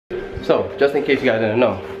So, just in case you guys didn't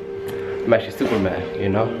know, I'm actually Superman, you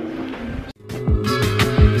know?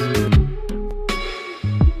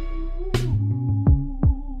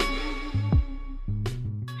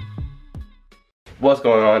 What's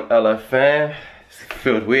going on, LF fam? It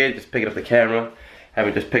feels weird just picking up the camera.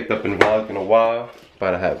 Haven't just picked up and vlogged in a while.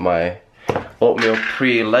 But I have my oatmeal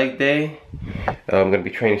pre-leg day. I'm gonna be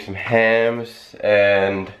training some hams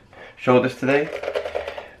and shoulders today.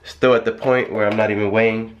 Still at the point where I'm not even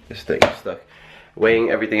weighing. This thing is stuck. Weighing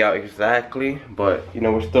everything out exactly, but you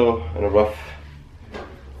know, we're still in a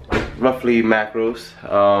roughly macros.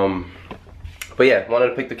 But yeah, wanted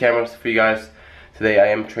to pick the cameras for you guys. Today I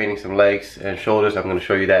am training some legs and shoulders. I'm going to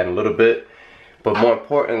show you that in a little bit. But more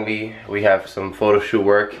importantly, we have some photo shoot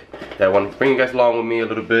work that I want to bring you guys along with me a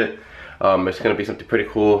little bit. It's going to be something pretty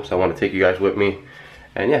cool, so I want to take you guys with me.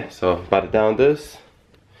 And yeah, so about to down this.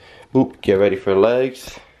 Boop, get ready for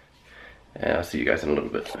legs. And I'll see you guys in a little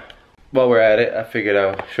bit. While we're at it, I figured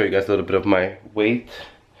I'll show you guys a little bit of my weight,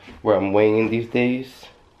 where I'm weighing in these days.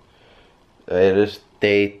 It is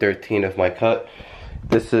day 13 of my cut.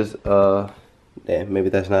 This is yeah, maybe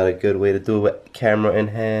that's not a good way to do it with camera in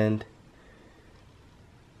hand.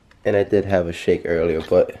 And I did have a shake earlier,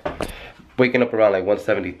 but waking up around like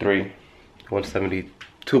 173,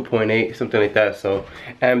 172.8, something like that. So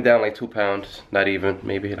I'm down like 2 pounds, not even,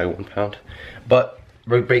 maybe like 1 pound. But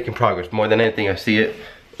we're making progress. More than anything, I see it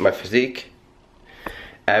in my physique.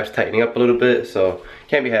 Abs tightening up a little bit, so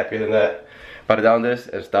can't be happier than that. About to down this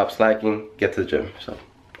and stop slacking, get to the gym. So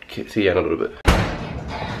see you in a little bit.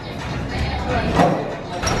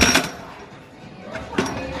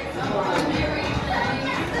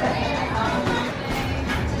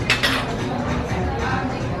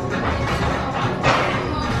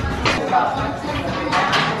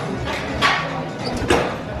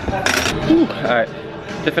 Alright,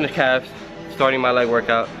 just finished calves, starting my leg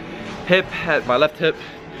workout. My left hip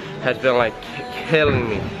has been like killing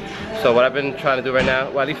me. So what I've been trying to do right now,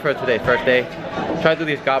 well at least for today, first day, trying to do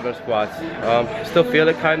these goblin squats. Still feel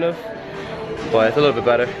it kind of, but it's a little bit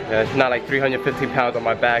better. It's not like 315 pounds on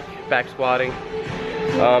my back squatting,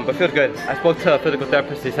 but feels good. I spoke to a physical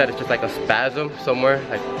therapist. He said it's just like a spasm somewhere,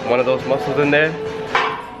 like one of those muscles in there.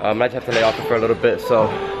 I just have to lay off it for a little bit. So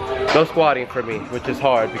no squatting for me, which is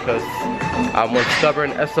hard because I'm one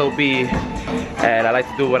stubborn SOB and I like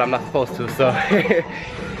to do what I'm not supposed to. So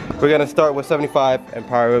we're gonna start with 75 and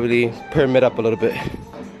probably pyramid up a little bit.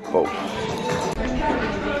 Whoa.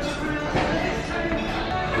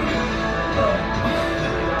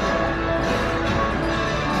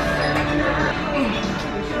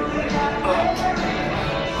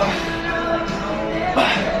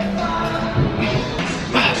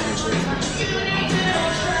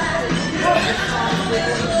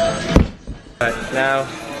 Alright, now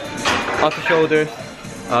off the shoulders.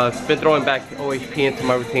 Been throwing back OHP into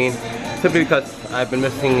my routine simply because I've been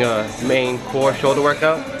missing main core shoulder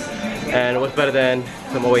workout, and it was better than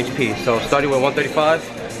some OHP. So starting with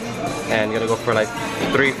 135 and gonna go for like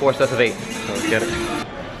 3-4 sets of 8. So let's get it.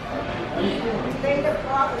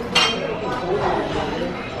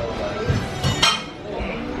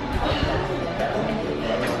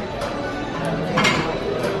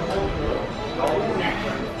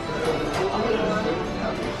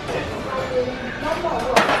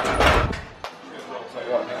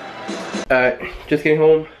 Alright, just getting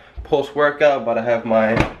home, post-workout, about to have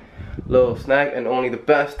my little snack, and only the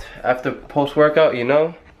best after post-workout, you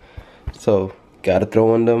know? So, gotta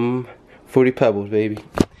throw in them Fruity Pebbles, baby.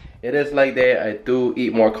 It is leg day. I do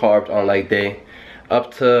eat more carbs on leg day.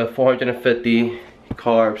 Up to 450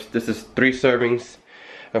 carbs. This is 3 servings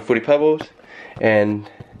of Fruity Pebbles and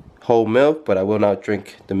whole milk, but I will not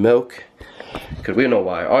drink the milk. Because we know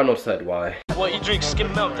why. Arnold said why. Well, you drink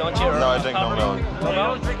skim milk, don't you? No, I drink no milk. You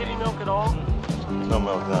don't drink any milk at all? No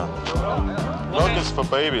milk, no. Milk is for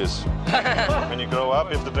babies. When you grow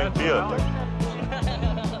up, you have to drink beer.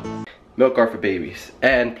 Milk are for babies.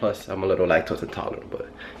 And plus, I'm a little lactose intolerant, but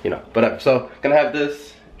you know, whatever. So, gonna have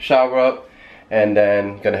this, shower up, and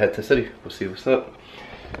then gonna head to the city. We'll see what's up.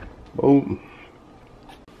 Boom.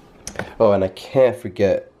 Oh, and I can't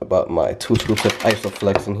forget about my 2 scoops of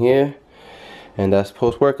Isoflex in here. And that's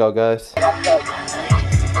post-workout, guys.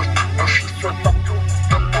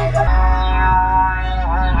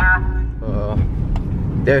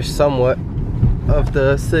 There's somewhat of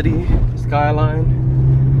the city skyline.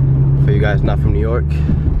 For you guys not from New York,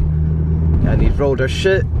 I need roller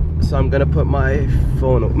shit, so I'm gonna put my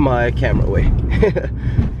camera away.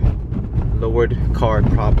 Lowered card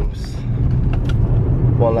problems.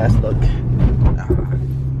 One last look.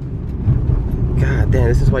 God damn,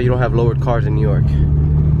 this is why you don't have lowered cars in New York.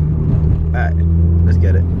 Alright, let's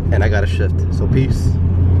get it. And I got a shift, so peace.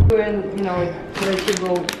 And, you know, let you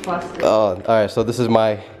go faster. Oh, alright, so this is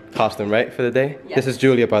my costume, right, for the day? Yes. This is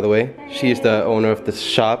Julia, by the way. She's the owner of the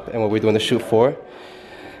shop and what we're doing the shoot for.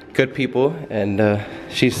 Good people, and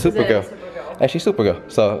she's Supergirl. And she's Supergirl,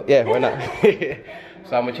 so yeah, why not?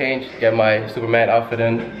 So I'm gonna change, get my Superman outfit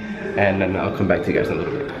in, and then I'll come back to you guys in a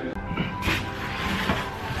little bit.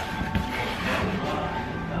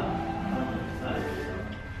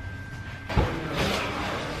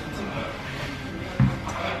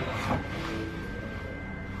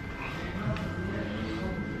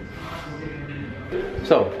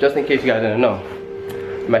 So, just in case you guys didn't know,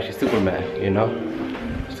 I'm actually Superman, you know?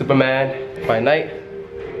 Superman by night,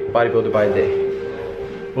 bodybuilder by day.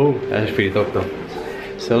 Oh, that's pretty dope though.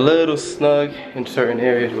 It's a little snug in certain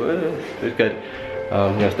areas, but it's good.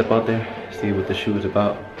 I'm gonna step out there, see what the shoe is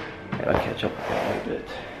about, and I'll catch up with that in a bit.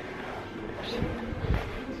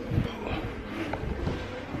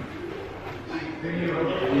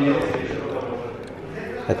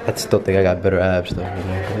 I still think I got better abs though, you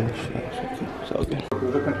know? It's all good.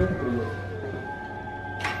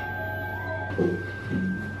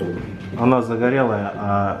 Она загорелая,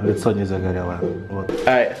 а лицо не загорелое. Вот.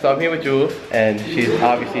 Alright, so I'm here with Jules, and she's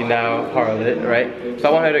obviously now harlot, right? So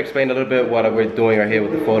I want her to explain a little bit what we're doing right here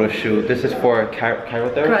with the photo shoot. This is for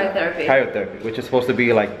cryotherapy? Cryotherapy. Cryotherapy, which is supposed to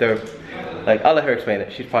be like I'll let her explain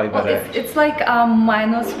it. She's probably better. Well, it's like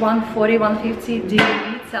minus 140, 150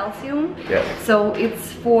 degrees Celsius. Yeah. So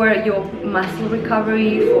it's for your muscle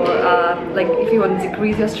recovery, for like if you want to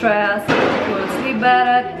decrease your stress, if you want to sleep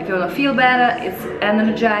better, if you want to feel better, it's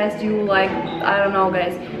energized you. Like, I don't know,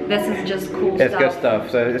 guys. This is just cool stuff. It's good stuff.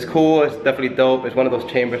 So it's cool. It's definitely dope. It's one of those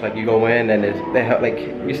chambers like you go in and they have, like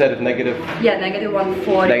you said, it's negative. Yeah, negative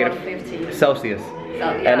 140, Negative 150 Celsius.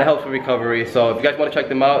 Yeah. And it helps with recovery. So if you guys want to check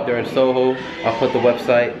them out, they're in Soho. I'll put the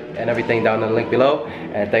website and everything down in the link below.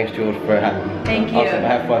 And thanks, Jules, for having me. Thank you. Awesome.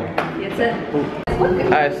 Have fun. That's it.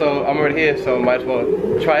 Alright, so I'm already here, so might as well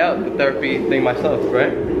try out the therapy thing myself,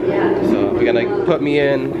 right? Yeah. So we're gonna put me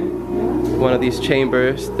in one of these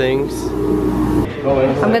chambers things.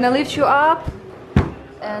 I'm gonna lift you up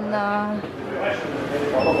and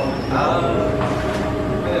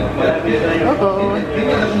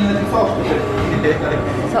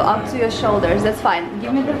so up to your shoulders, that's fine.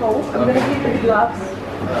 Give me the rope, I'm gonna give you the gloves.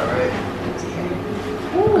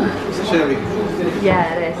 It's chilly.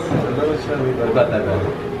 Yeah, it is. It's chilly, but not that bad.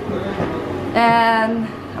 And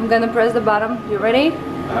I'm gonna press the bottom. You ready?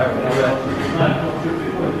 Alright,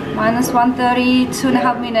 Minus 130,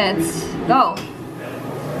 2.5 minutes. Go.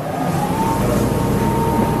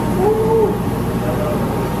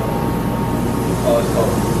 oh, it's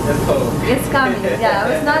cold. It's cold. It's coming. Yeah,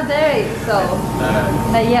 it's not there, so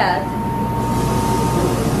not yet.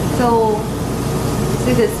 So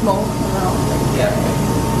see this smoke? Yeah.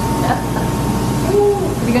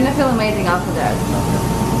 You're gonna feel amazing after that.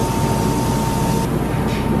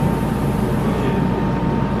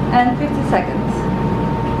 And 50 seconds.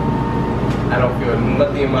 I don't feel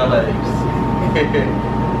nothing in my legs.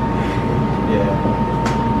 Yeah.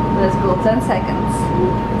 Let's go. 10 seconds.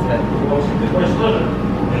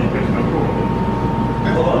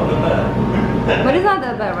 But it's not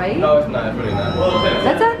that bad, right? No, it's not. It's really not.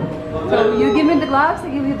 That's it? So you give me the gloves, I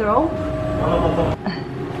give you the rope.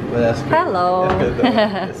 But that's good. Hello. That's good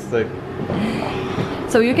though. It's sick.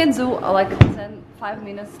 So you can do like 5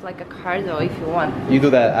 minutes like a cardio if you want. You do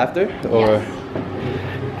that after? Or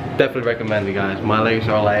Yes. definitely recommend it, guys. My legs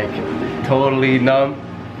are like totally numb,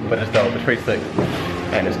 but it's dope. It's pretty sick.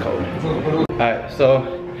 And it's cold. Alright, so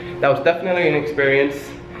that was definitely an experience.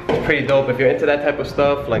 It's pretty dope. If you're into that type of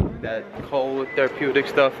stuff, like that cold therapeutic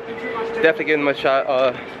stuff, definitely give them a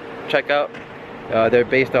shot. Check out. They're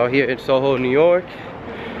based out here in Soho, New York.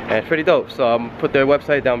 And it's pretty dope. So I'm put their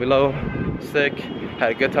website down below. Sick.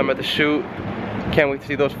 Had a good time at the shoot. Can't wait to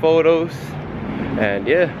see those photos. And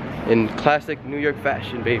yeah, in classic New York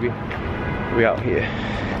fashion, baby. We out here.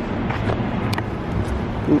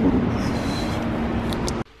 Ooh.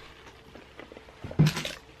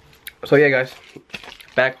 So yeah, guys,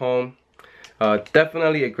 back home.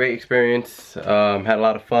 Definitely a great experience. Had a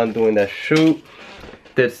lot of fun doing that shoot.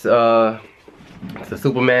 It's the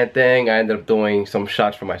Superman thing. I ended up doing some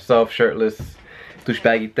shots for myself, shirtless,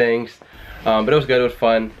 douchebaggy things. But it was good. It was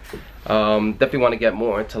fun. Definitely want to get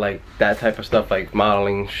more into like that type of stuff, like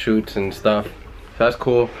modeling, shoots, and stuff. So that's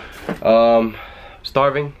cool.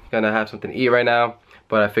 Starving. Gonna have something to eat right now.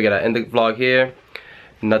 But I figured I'd end the vlog here.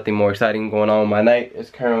 Nothing more exciting going on with my night.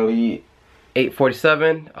 It's currently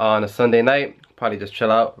 8:47 on a Sunday night. Probably just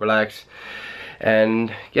chill out, relax,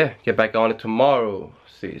 and yeah, get back on it tomorrow.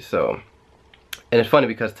 See, so And it's funny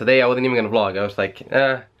because today I wasn't even gonna vlog. I was like,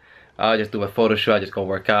 I'll just do a photo shoot, I'll just go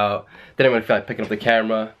work out. Didn't really feel like picking up the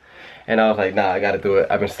camera. And I was like, nah, I gotta do it.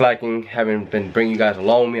 I've been slacking, haven't been bringing you guys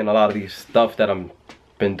along with me on a lot of these stuff that I'm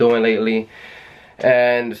been doing lately.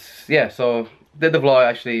 And yeah, so did the vlog.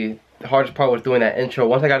 Actually, the hardest part was doing that intro.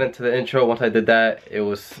 Once I got into the intro, once I did that, it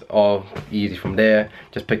was all easy from there.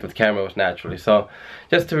 Just picked up the camera, it was naturally. So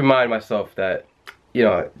just to remind myself that, you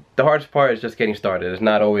know, the hardest part is just getting started. It's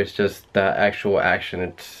not always just the actual action.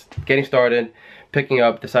 It's getting started, picking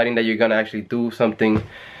up, deciding that you're gonna actually do something.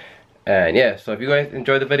 And yeah, so if you guys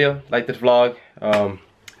enjoyed the video, like this vlog,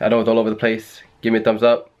 I know it's all over the place, give me a thumbs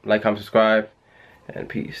up, like, comment, subscribe, and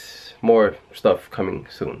peace. More stuff coming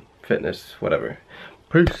soon, fitness, whatever.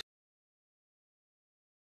 Peace.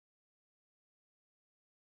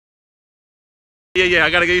 Yeah, I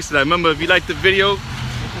gotta get used to that. Remember, if you liked the video,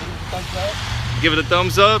 give it a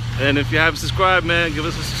thumbs up, and if you haven't subscribed, man, give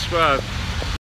us a subscribe.